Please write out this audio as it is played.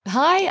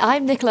Hi,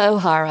 I'm Nicola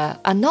O'Hara,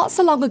 and not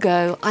so long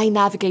ago, I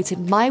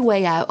navigated my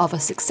way out of a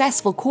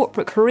successful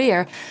corporate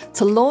career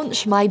to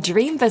launch my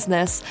dream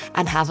business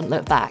and haven't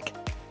looked back.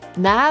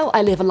 Now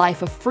I live a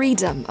life of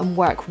freedom and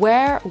work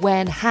where,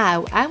 when,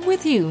 how, and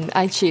with whom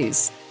I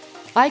choose.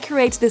 I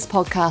created this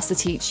podcast to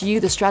teach you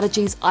the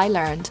strategies I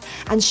learned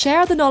and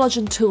share the knowledge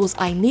and tools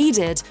I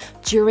needed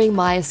during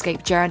my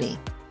escape journey,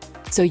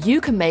 so you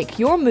can make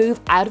your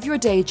move out of your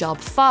day job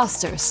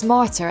faster,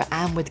 smarter,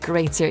 and with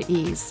greater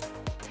ease.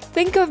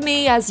 Think of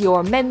me as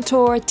your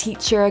mentor,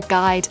 teacher,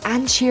 guide,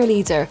 and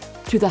cheerleader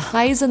through the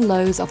highs and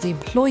lows of the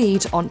employee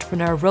to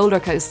entrepreneur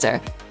roller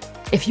coaster.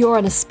 If you're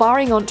an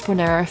aspiring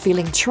entrepreneur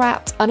feeling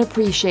trapped,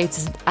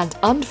 unappreciated, and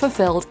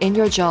unfulfilled in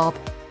your job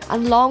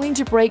and longing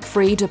to break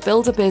free to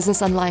build a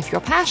business and life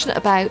you're passionate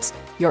about,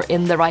 you're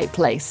in the right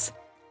place.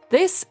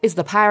 This is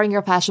the Powering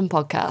Your Passion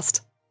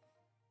podcast.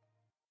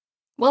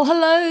 Well,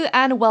 hello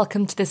and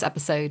welcome to this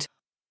episode.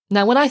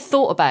 Now, when I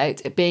thought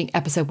about it being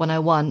episode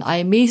 101, I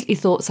immediately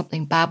thought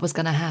something bad was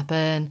going to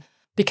happen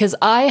because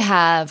I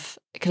have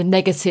kind of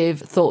negative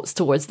thoughts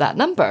towards that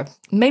number.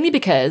 Mainly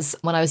because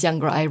when I was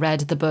younger, I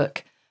read the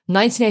book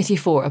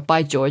 1984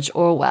 by George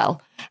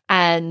Orwell,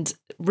 and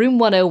Room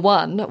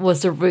 101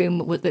 was a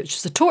room which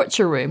was a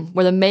torture room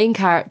where the main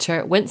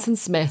character, Winston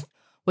Smith,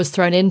 was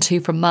thrown into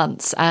for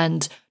months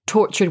and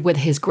tortured with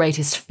his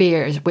greatest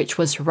fears, which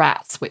was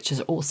rats, which is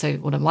also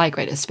one of my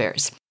greatest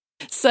fears.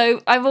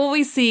 So I've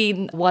always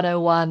seen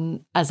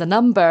 101 as a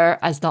number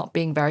as not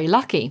being very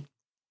lucky.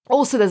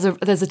 Also, there's a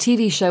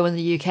TV show in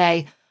the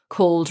UK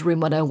called Room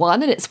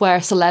 101, and it's where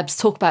celebs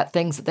talk about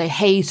things that they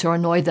hate or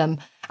annoy them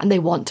and they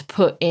want to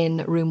put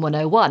in Room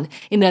 101.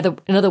 In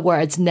other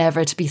words,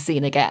 never to be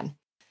seen again.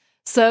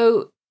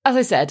 So, as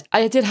I said,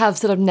 I did have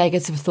sort of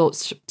negative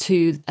thoughts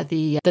to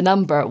the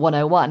number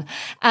 101.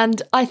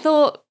 And I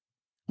thought,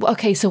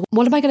 okay, so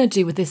what am I going to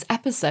do with this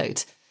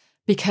episode?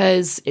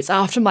 Because it's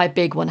after my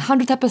big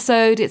 100th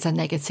episode, it's a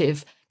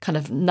negative kind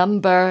of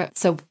number.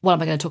 So what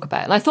am I going to talk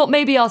about? And I thought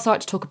maybe I'll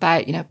start to talk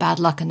about, bad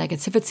luck and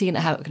negativity and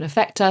how it can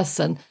affect us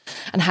and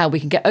how we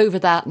can get over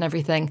that and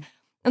everything.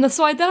 And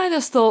so then I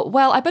just thought,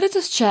 well, I better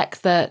just check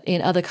that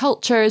in other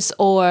cultures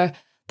or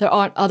there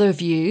aren't other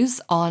views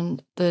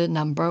on the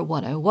number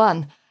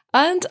 101.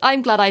 And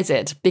I'm glad I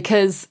did,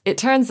 because it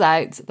turns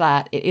out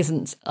that it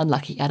isn't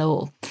unlucky at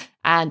all.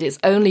 And it's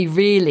only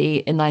really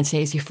in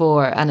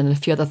 1984 and in a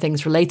few other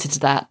things related to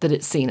that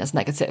it's seen as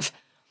negative.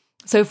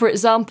 So, for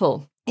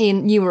example,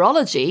 in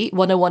numerology,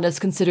 101 is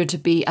considered to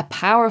be a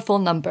powerful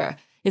number.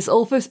 It's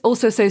also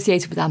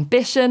associated with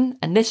ambition,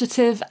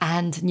 initiative,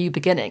 and new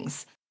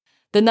beginnings.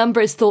 The number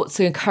is thought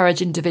to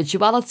encourage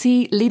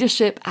individuality,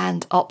 leadership,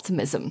 and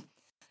optimism.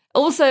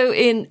 Also,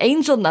 in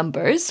angel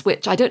numbers,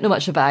 which I don't know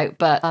much about,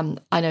 but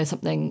I know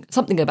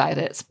something about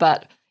it.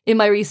 But in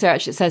my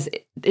research, it says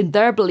in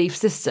their belief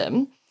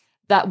system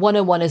that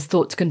 101 is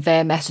thought to convey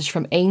a message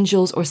from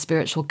angels or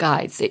spiritual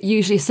guides. It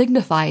usually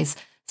signifies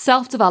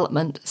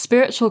self-development,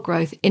 spiritual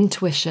growth,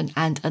 intuition,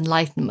 and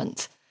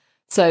enlightenment.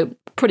 So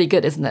pretty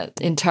good, isn't it,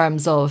 in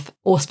terms of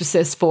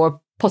auspices for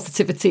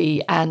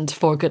positivity and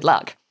for good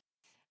luck.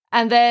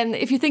 And then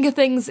if you think of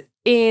things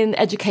in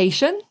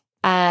education,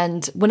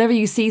 and whenever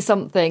you see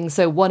something,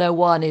 so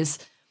 101 is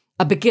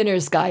a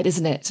beginner's guide,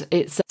 isn't it?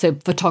 It's so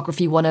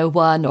photography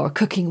 101 or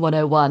cooking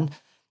 101.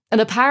 And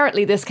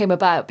apparently this came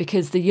about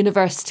because the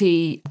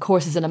university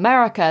courses in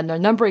America and their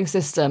numbering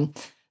system,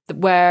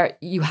 where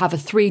you have a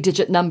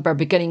 3-digit number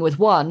beginning with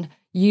 1,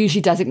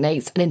 usually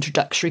designates an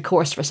introductory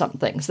course for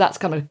something. So that's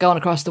kind of gone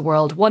across the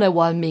world.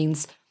 101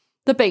 means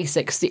the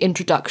basics, the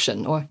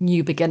introduction or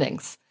new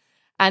beginnings.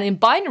 And in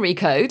binary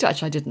code,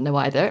 which I didn't know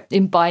either,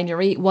 in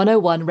binary,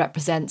 101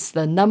 represents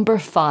the number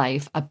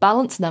 5, a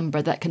balanced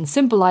number that can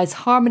symbolize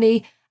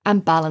harmony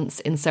and balance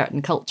in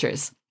certain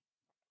cultures.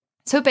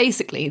 So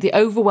basically, the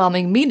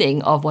overwhelming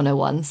meaning of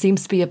 101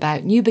 seems to be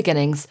about new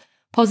beginnings,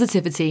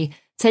 positivity,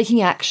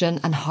 taking action,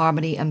 and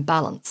harmony and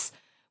balance,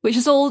 which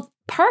is all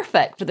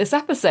perfect for this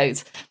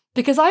episode,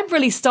 because I'm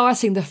really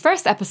starting the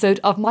first episode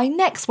of my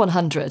next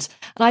 100.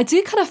 And I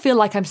do kind of feel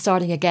like I'm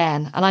starting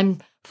again, and I'm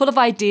full of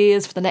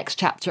ideas for the next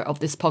chapter of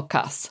this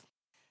podcast.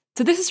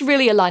 So this is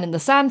really a line in the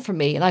sand for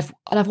me, and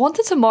I've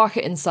wanted to mark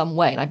it in some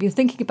way. And I've been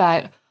thinking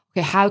about,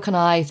 okay, how can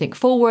I think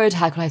forward?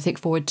 How can I think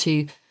forward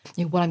to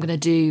what I'm going to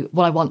do,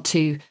 what I want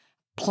to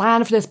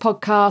plan for this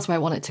podcast, where I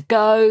want it to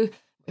go,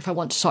 if I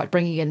want to start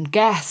bringing in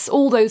guests,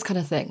 all those kind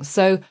of things.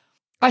 So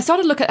I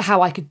started to look at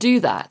how I could do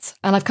that,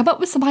 and I've come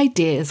up with some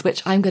ideas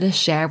which I'm going to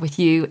share with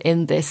you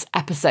in this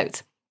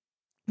episode.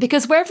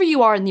 Because wherever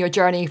you are in your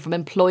journey from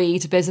employee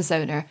to business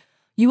owner,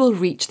 you will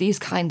reach these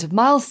kind of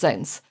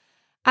milestones.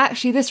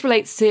 Actually, this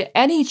relates to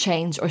any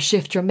change or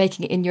shift you're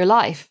making in your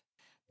life.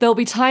 There'll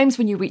be times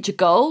when you reach a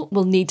goal,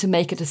 will need to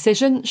make a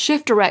decision,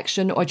 shift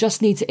direction, or just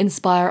need to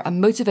inspire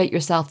and motivate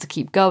yourself to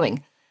keep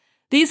going.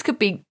 These could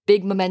be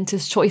big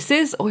momentous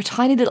choices or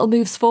tiny little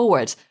moves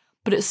forward,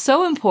 but it's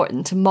so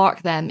important to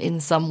mark them in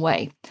some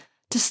way.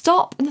 To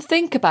stop and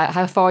think about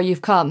how far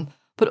you've come,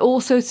 but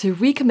also to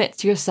recommit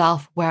to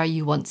yourself where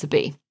you want to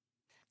be.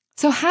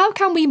 So how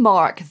can we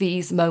mark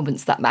these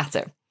moments that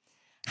matter?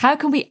 How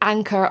can we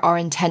anchor our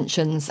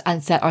intentions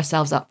and set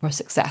ourselves up for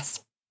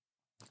success?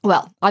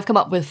 Well, I've come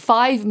up with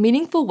 5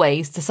 meaningful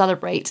ways to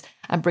celebrate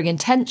and bring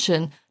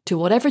intention to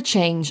whatever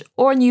change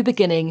or new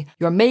beginning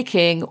you're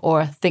making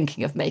or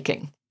thinking of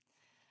making.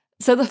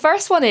 So the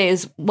first one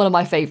is one of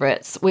my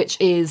favourites, which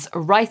is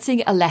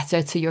writing a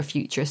letter to your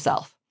future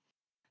self.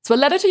 So a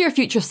letter to your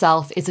future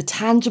self is a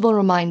tangible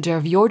reminder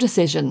of your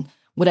decision,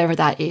 whatever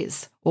that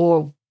is,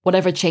 or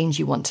whatever change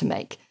you want to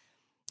make.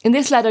 In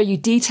this letter, you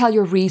detail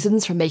your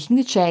reasons for making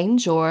the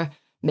change or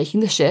making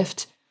the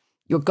shift,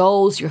 your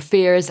goals, your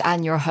fears,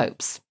 and your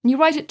hopes. And you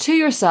write it to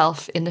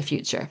yourself in the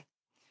future.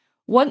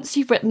 Once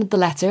you've written the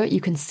letter,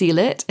 you can seal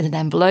it in an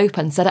envelope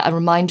and set a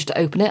reminder to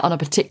open it on a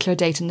particular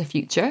date in the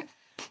future.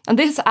 And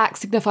this act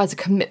signifies a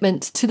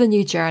commitment to the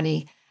new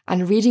journey,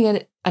 and reading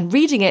it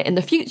in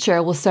the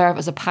future will serve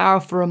as a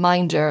powerful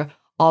reminder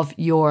of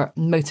your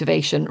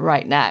motivation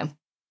right now.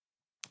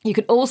 You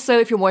can also,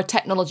 if you're more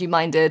technology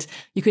minded,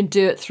 you can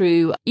do it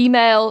through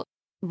email,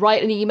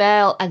 write an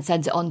email and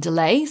send it on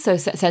delay. So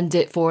send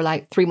it for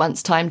like 3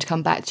 months' time to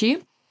come back to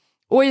you.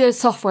 Or there's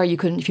software you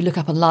can, if you look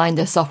up online,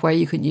 there's software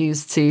you can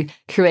use to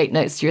create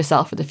notes to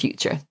yourself for the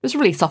future. There's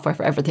really software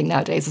for everything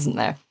nowadays, isn't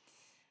there?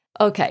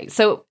 Okay,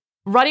 so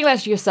writing a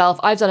letter to yourself,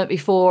 I've done it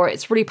before.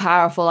 It's really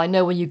powerful. I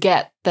know when you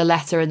get the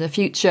letter in the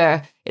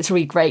future, it's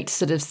really great to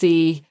sort of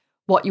see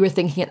what you were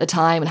thinking at the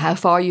time and how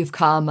far you've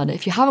come. And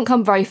if you haven't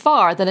come very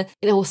far, then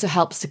it also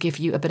helps to give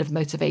you a bit of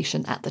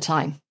motivation at the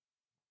time.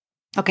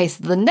 Okay,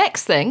 so the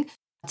next thing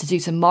to do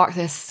to mark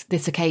this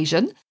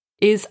occasion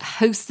is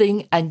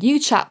hosting a new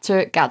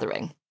chapter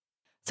gathering.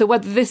 So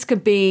whether this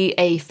could be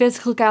a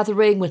physical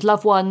gathering with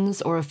loved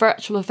ones or a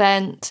virtual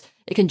event,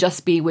 it can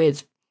just be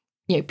with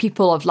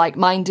people of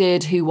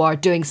like-minded who are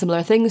doing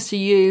similar things to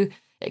you.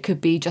 It could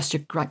be just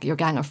your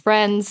gang of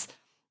friends.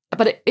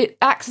 But it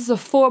acts as a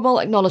formal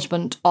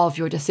acknowledgement of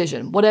your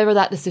decision, whatever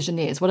that decision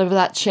is, whatever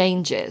that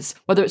change is,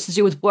 whether it's to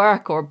do with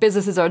work or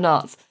businesses or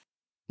not.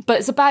 But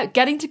it's about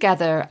getting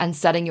together and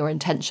setting your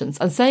intentions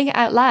and saying it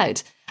out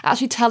loud,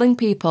 actually telling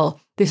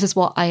people, this is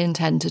what I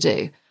intend to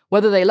do,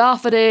 whether they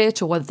laugh at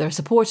it or whether they're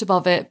supportive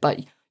of it, but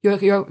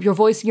you're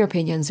voicing your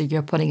opinions and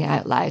you're putting it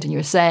out loud and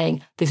you're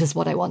saying, this is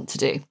what I want to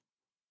do.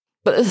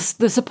 But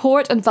the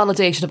support and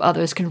validation of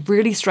others can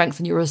really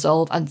strengthen your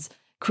resolve and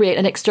create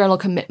an external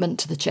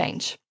commitment to the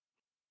change.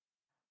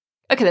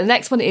 Okay, the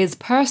next one is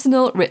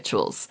personal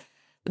rituals.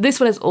 This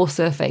one is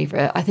also a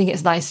favourite. I think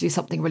it's nice to do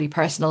something really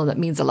personal that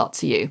means a lot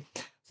to you.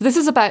 So this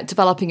is about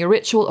developing a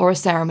ritual or a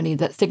ceremony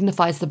that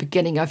signifies the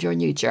beginning of your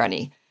new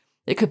journey.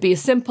 It could be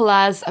as simple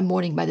as a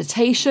morning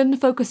meditation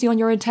focusing on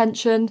your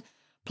intention,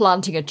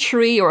 planting a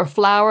tree or a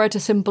flower to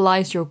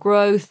symbolise your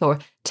growth, or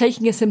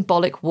taking a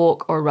symbolic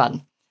walk or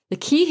run. The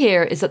key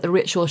here is that the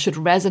ritual should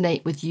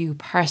resonate with you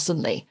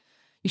personally.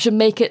 You should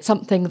make it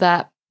something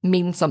that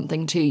means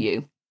something to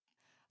you.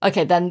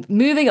 Okay, then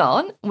moving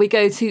on, we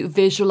go to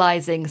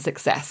visualizing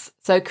success.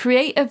 So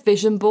create a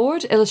vision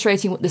board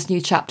illustrating what this new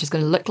chapter is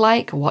going to look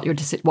like, or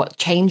what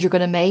change you're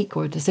going to make,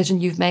 or decision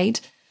you've made,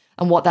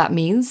 and what that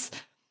means.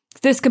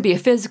 This can be a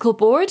physical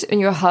board in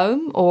your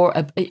home, or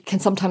it can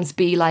sometimes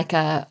be like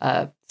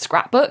a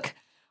scrapbook,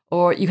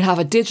 or you can have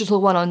a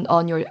digital one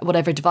on your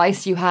whatever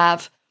device you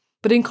have,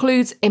 but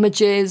includes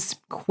images,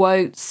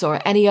 quotes, or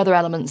any other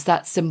elements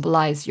that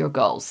symbolize your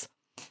goals.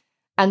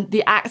 And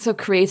the act of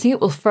creating it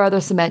will further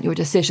cement your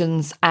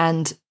decisions,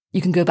 and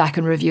you can go back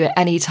and review it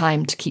any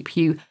time to keep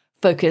you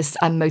focused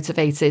and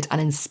motivated and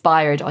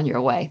inspired on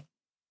your way.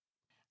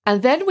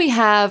 And then we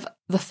have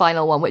the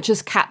final one, which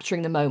is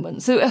capturing the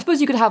moment. So I suppose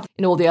you could have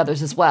in all the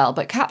others as well,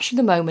 but capturing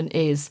the moment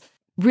is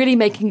really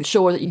making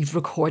sure that you've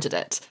recorded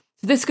it.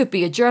 So this could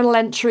be a journal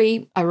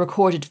entry, a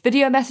recorded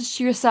video message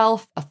to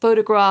yourself, a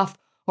photograph,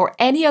 or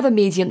any other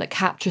medium that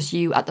captures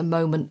you at the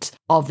moment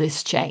of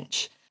this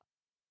change.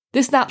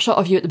 This snapshot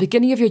of you at the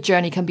beginning of your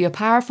journey can be a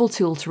powerful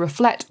tool to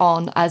reflect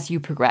on as you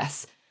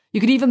progress.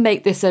 You could even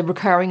make this a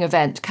recurring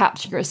event,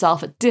 capturing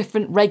yourself at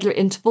different regular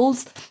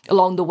intervals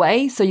along the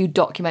way, so you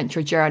document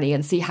your journey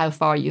and see how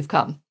far you've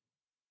come.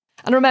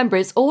 And remember,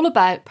 it's all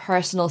about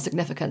personal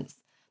significance.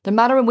 The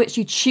manner in which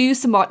you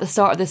choose to mark the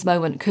start of this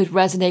moment could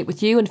resonate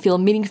with you and feel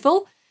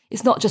meaningful.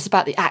 It's not just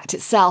about the act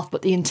itself,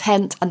 but the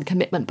intent and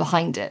commitment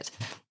behind it.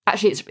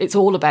 Actually, it's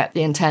all about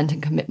the intent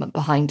and commitment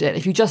behind it.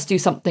 If you just do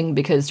something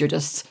because you're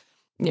just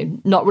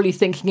not really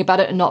thinking about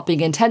it and not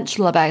being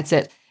intentional about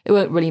it, it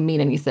won't really mean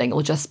anything.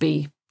 It'll just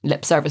be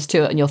lip service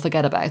to it and you'll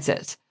forget about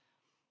it.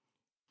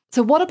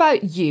 So what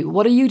about you?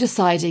 What are you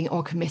deciding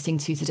or committing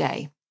to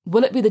today?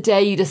 Will it be the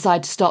day you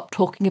decide to stop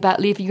talking about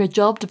leaving your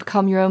job to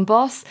become your own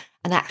boss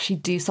and actually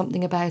do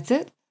something about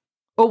it?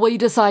 Or will you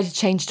decide to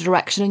change the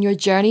direction in your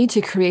journey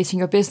to creating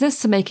your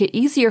business to make it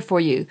easier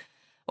for you?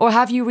 Or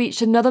have you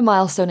reached another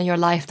milestone in your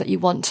life that you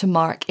want to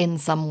mark in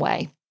some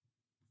way?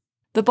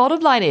 The bottom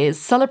line is,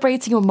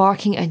 celebrating or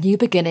marking a new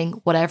beginning,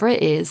 whatever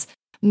it is,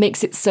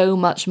 makes it so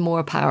much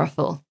more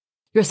powerful.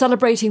 You're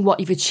celebrating what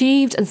you've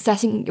achieved and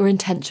setting your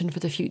intention for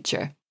the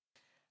future.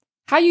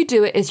 How you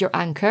do it is your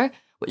anchor,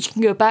 which you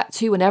can go back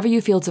to whenever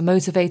you feel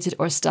demotivated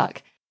or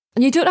stuck.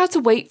 And you don't have to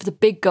wait for the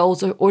big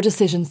goals or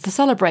decisions to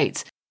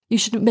celebrate. You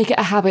should make it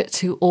a habit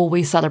to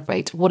always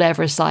celebrate,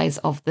 whatever size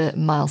of the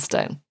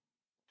milestone.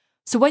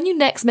 So when you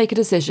next make a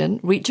decision,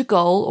 reach a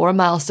goal or a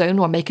milestone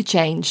or make a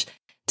change,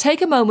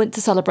 take a moment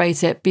to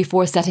celebrate it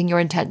before setting your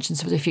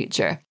intentions for the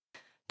future.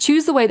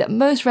 Choose the way that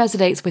most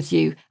resonates with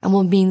you and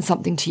will mean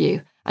something to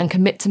you, and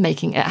commit to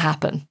making it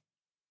happen.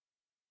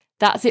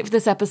 That's it for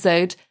this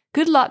episode.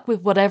 Good luck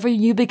with whatever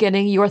new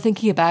beginning you are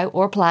thinking about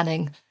or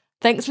planning.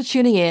 Thanks for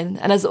tuning in,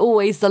 and as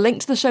always, the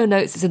link to the show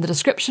notes is in the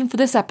description for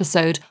this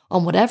episode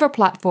on whatever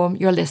platform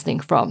you're listening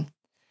from.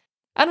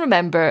 And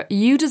remember,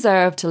 you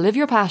deserve to live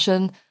your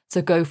passion,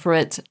 so go for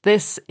it.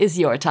 This is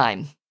your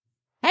time.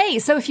 Hey,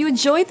 so if you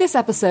enjoyed this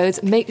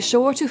episode, make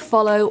sure to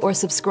follow or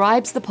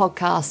subscribe to the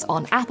podcast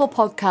on Apple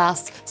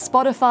Podcasts,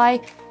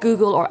 Spotify,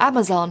 Google or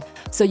Amazon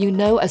so you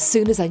know as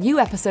soon as a new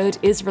episode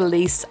is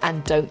released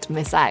and don't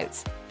miss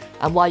out.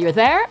 And while you're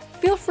there,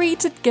 feel free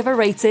to give a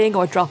rating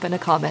or drop in a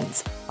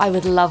comment. I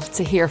would love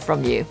to hear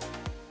from you.